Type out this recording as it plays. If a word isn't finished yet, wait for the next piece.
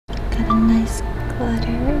Got a nice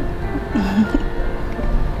glitter.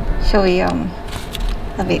 Shall we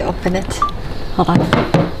let me open it. Hold on. Let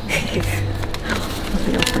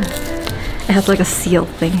me open it. It has like a seal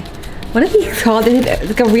thing. What did he call it?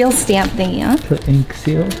 Like a real stamp thing, yeah? The ink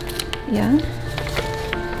seal? Yeah.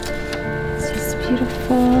 It's just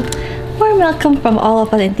beautiful. Warm welcome from all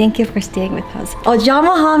of us and thank you for staying with us. Oh,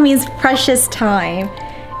 JAMAHAL means precious time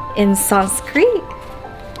in Sanskrit.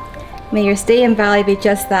 May your stay in Bali be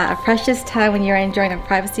just that, a precious time when you're enjoying the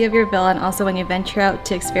privacy of your villa and also when you venture out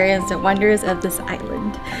to experience the wonders of this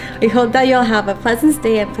island. We hope that you'll have a pleasant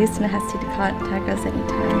stay and please don't hesitate to contact us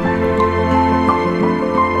anytime.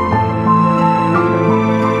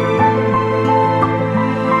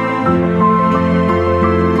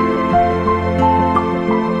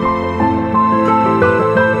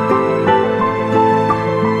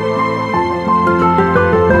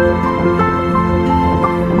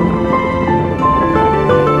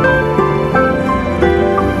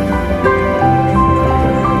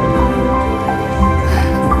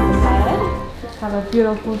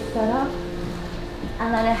 Beautiful setup,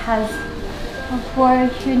 and then it has a floor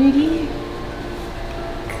trinity.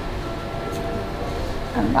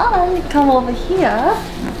 And then come over here,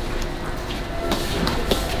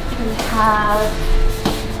 we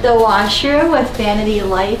have the washroom with vanity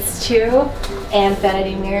lights too, and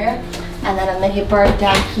vanity mirror, and then a mini bar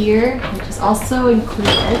down here, which is also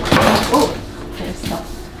included. Oh, there's stuff.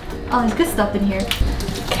 Oh, there's good stuff in here.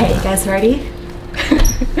 Okay, you guys ready?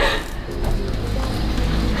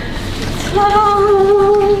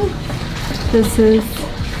 This is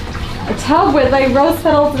a tub with like rose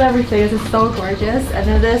petals and everything. This is so gorgeous. And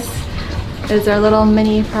then this is our little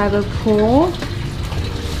mini private pool.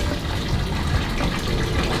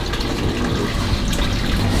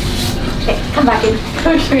 Okay, come back in.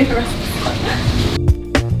 Go show me the rest of the stuff.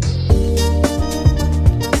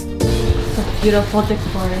 So beautiful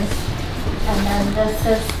decors. And then this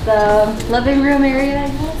is the living room area, I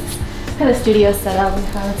guess. Got a studio set up. We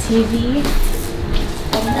have a TV,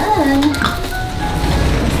 and then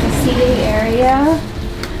the seating area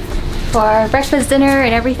for breakfast, dinner,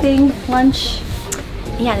 and everything, lunch.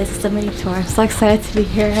 Yeah, this is the mini tour. I'm so excited to be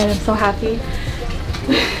here, and I'm so happy.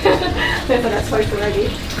 That's our choice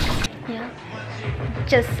already. Yeah,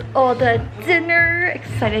 just ordered dinner.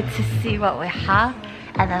 Excited to see what we have,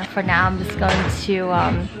 and then for now, I'm just going to.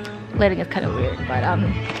 Lighting is kind of weird, but I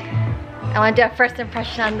want to do a first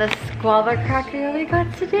impression on this guava cracker we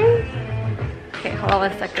got today. Okay, hold on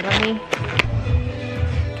 1 second. Let me.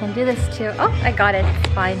 Can do this too. Oh, I got it. It's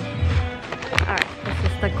fine. Alright, this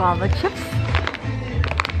is the guava chips.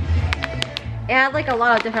 It had like a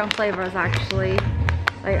lot of different flavors actually.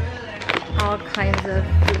 Like all kinds of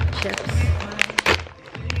fruit chips.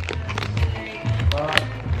 What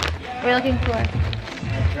are you looking for?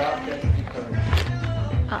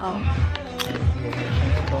 Uh-oh.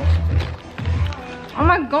 Oh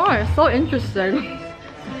my god, it's so interesting.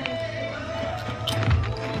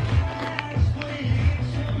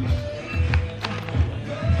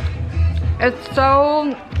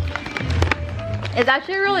 It's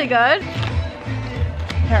actually really good.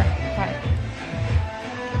 Here, try it.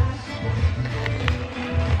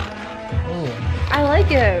 Oh. I like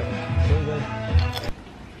it. Really good.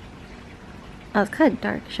 Oh, it's kind of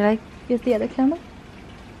dark. Should I use the other camera?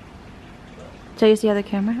 Should I use the other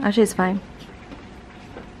camera? Actually, it's fine.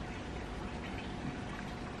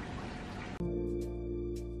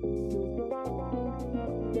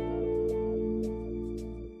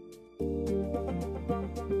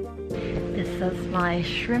 This is my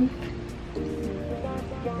shrimp.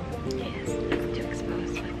 Yes, it's too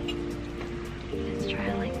exposed. Let's try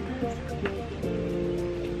it like this.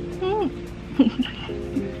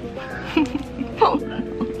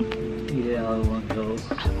 Yeah, I want those.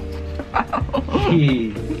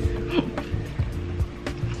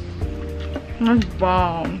 That's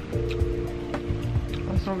bomb.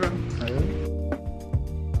 That's so good.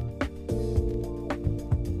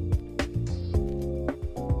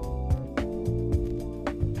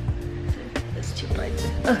 It's too bright.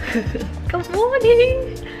 Good morning!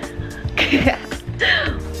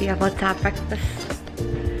 We have about to have breakfast.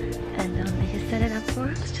 And they just set it up for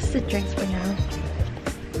us. Just the drinks for now.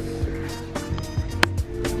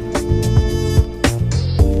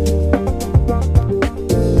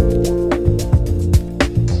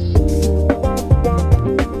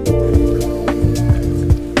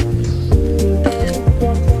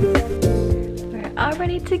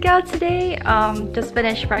 To go today. Just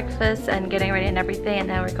finished breakfast and getting ready and everything, and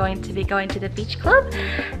then we're going to be going to the beach club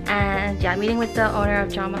and yeah, meeting with the owner of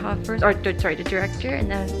JAMAHAL first, or sorry, the director, and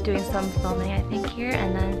then doing some filming I think here,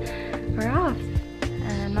 and then we're off.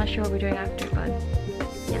 I'm not sure what we're doing after, but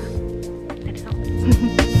yeah, let's go.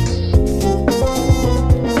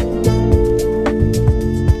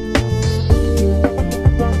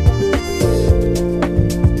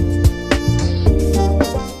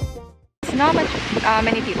 Not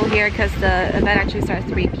many people here because the event actually starts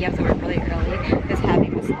 3 p.m. so we're really early. Just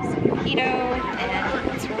having some mojito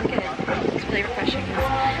and it's really good. It's really refreshing.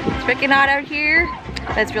 It's freaking hot out here,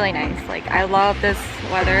 but it's really nice. Like, I love this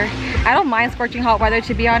weather. I don't mind scorching hot weather,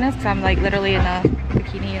 to be honest, because I'm like literally in a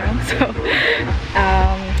bikini, you know. So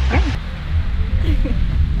yeah.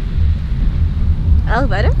 Oh,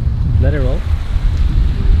 better? Let it roll.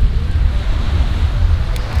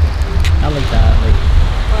 I like that. Like.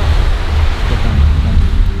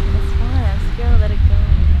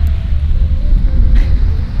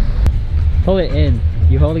 Pull it in.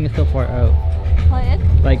 You're holding it so far out. Pull it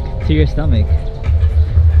in? Like to your stomach.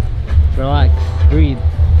 Relax. Breathe.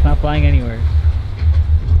 It's not flying anywhere.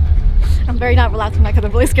 I'm very not relaxed from that because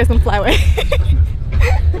I'm really scared it's gonna fly away.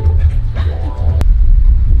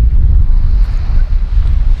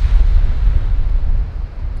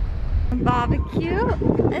 Barbecue.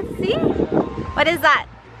 Let's see. What is that?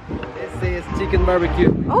 It says chicken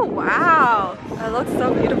barbecue. Oh wow. That looks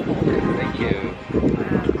so beautiful. Thank you.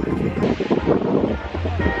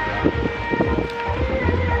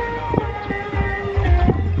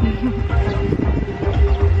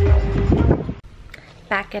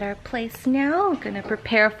 Back at our place now. We're gonna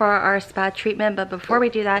prepare for our spa treatment, but before we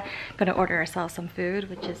do that, I'm gonna order ourselves some food,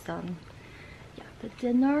 which is yeah, the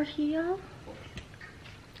dinner here.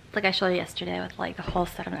 Like I showed you yesterday with like a whole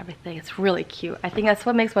set and everything. It's really cute. I think that's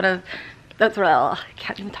what makes I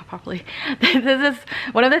can't even talk properly. This is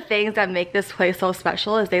one of the things that make this place so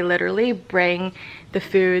special is they literally bring the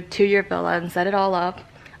food to your villa and set it all up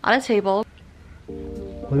on a table.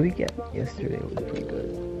 What did we get yesterday? It was pretty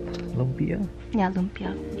good. Lumpia? Yeah,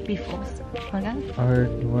 lumpia. Beef rolls. Okay. Or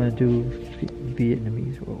you want to do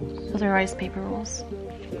Vietnamese rolls? Those are rice paper rolls.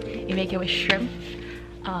 You make it with shrimp,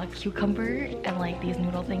 cucumber, and like these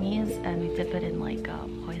noodle thingies, and we dip it in like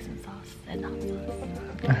hoisin sauce and hot sauce.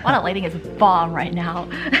 Wow, that lighting is bomb right now.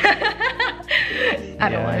 I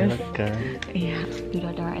don't know. Good. Yeah,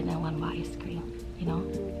 noodle dart and then one with ice cream. You know.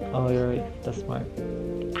 Oh, you're right. That's smart.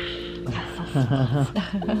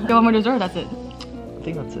 Go on more dessert. That's it. I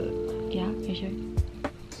think that's it. Yeah, you sure?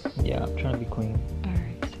 Yeah, I'm trying to be clean.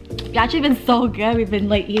 Alright. We've actually been so good. We've been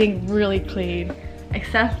like eating really clean.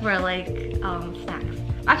 Except for like snacks.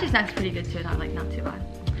 Actually snacks pretty good too, not too bad.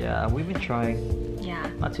 Yeah, we've been trying. Yeah.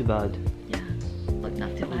 Not too bad. Yeah. Look,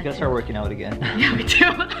 not too bad. We gotta start working out again. Yeah, we do.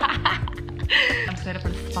 I'm excited for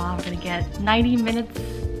the spa. We're gonna get 90 minutes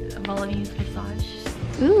of Balinese massage.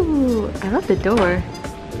 Ooh, I love the door.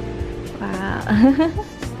 Wow.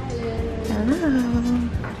 Hello.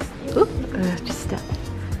 Oop, just step.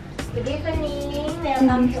 Good evening.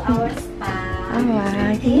 Welcome to our spa.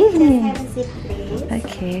 Alright, good evening.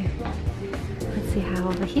 Okay. Let's see how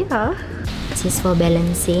over here. This is for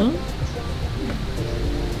balancing.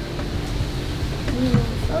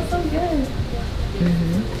 So good.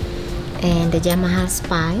 And the JAMAHAL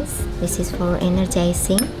spice. This is for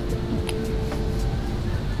energizing.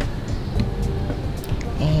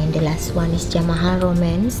 And the last one is JAMAHAL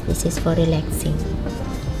romance. This is for relaxing.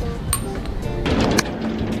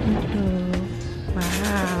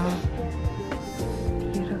 Wow.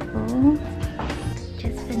 Beautiful.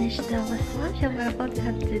 Just finished the massage and we're about to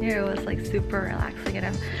have dinner. It was like super relaxing and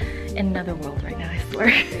I'm in another world right now, I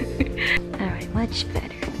swear. Alright, much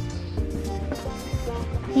better.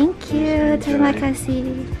 Thank you. Terima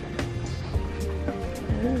kasih.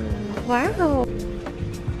 Ooh, wow.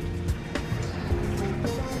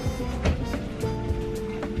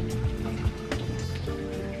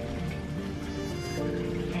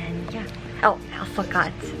 Oh, I also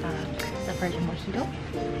got the virgin mojito.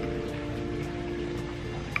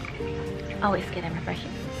 Always good and refreshing.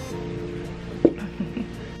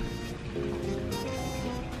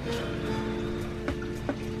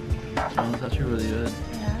 Sounds actually really good.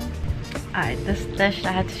 Yeah. Alright, this dish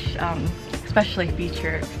I had to especially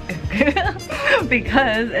feature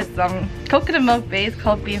because it's coconut milk based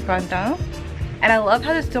called beef rendang. And I love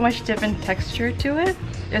how there's so much different texture to it.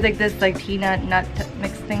 There's like this like peanut nut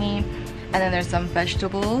mix thingy. And then there's some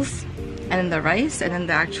vegetables, and then the rice, and then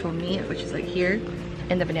the actual meat, which is like here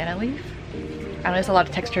in the banana leaf. And there's a lot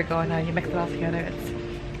of texture going on. You mix it all together, it's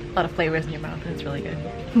a lot of flavors in your mouth, and it's really good.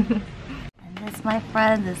 And this, my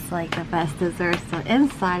friend, is like the best dessert. So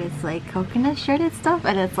inside it's like coconut shredded stuff,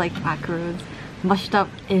 and it's like macaroons mushed up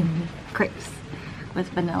in crepes with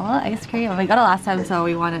vanilla ice cream. And we got it last time, so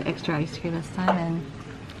we wanted extra ice cream this time, and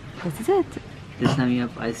this is it. This time you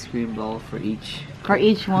have ice cream ball for each For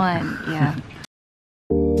each one, yeah.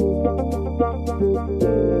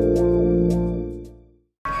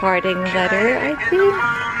 Parting letter, I think.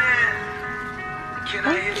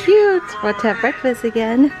 Oh, cute. About to have breakfast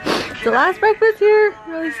again. It's the last breakfast here.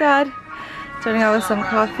 Really sad. Starting out with some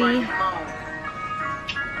coffee.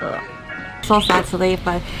 Ugh. So sad to leave,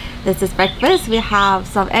 but this is breakfast. We have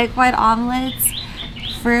some egg white omelets,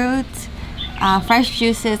 fruit, fresh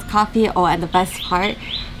juices, coffee. Oh, and the best part,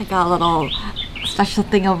 I got a little special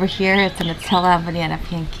thing over here. It's a Nutella and banana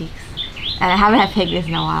pancakes. And I haven't had pancakes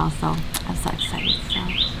in a while, so I'm so excited.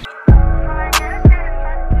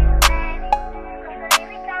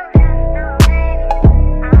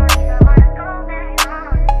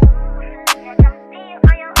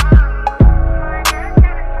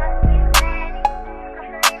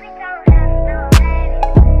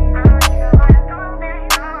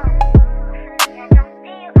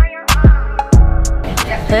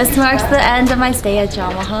 This marks the end of my stay at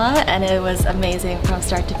JAMAHAL, and it was amazing from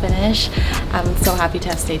start to finish. I'm so happy to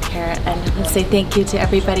have stayed here, and I want to say thank you to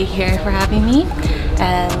everybody here for having me.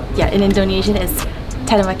 And yeah, in Indonesian it's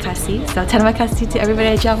terima kasih. So terima kasih to everybody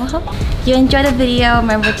at JAMAHAL. If you enjoyed the video,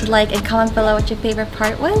 remember to like and comment below what your favorite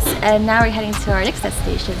part was. And now we're heading to our next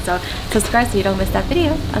destination, so subscribe so you don't miss that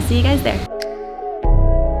video. I'll see you guys there.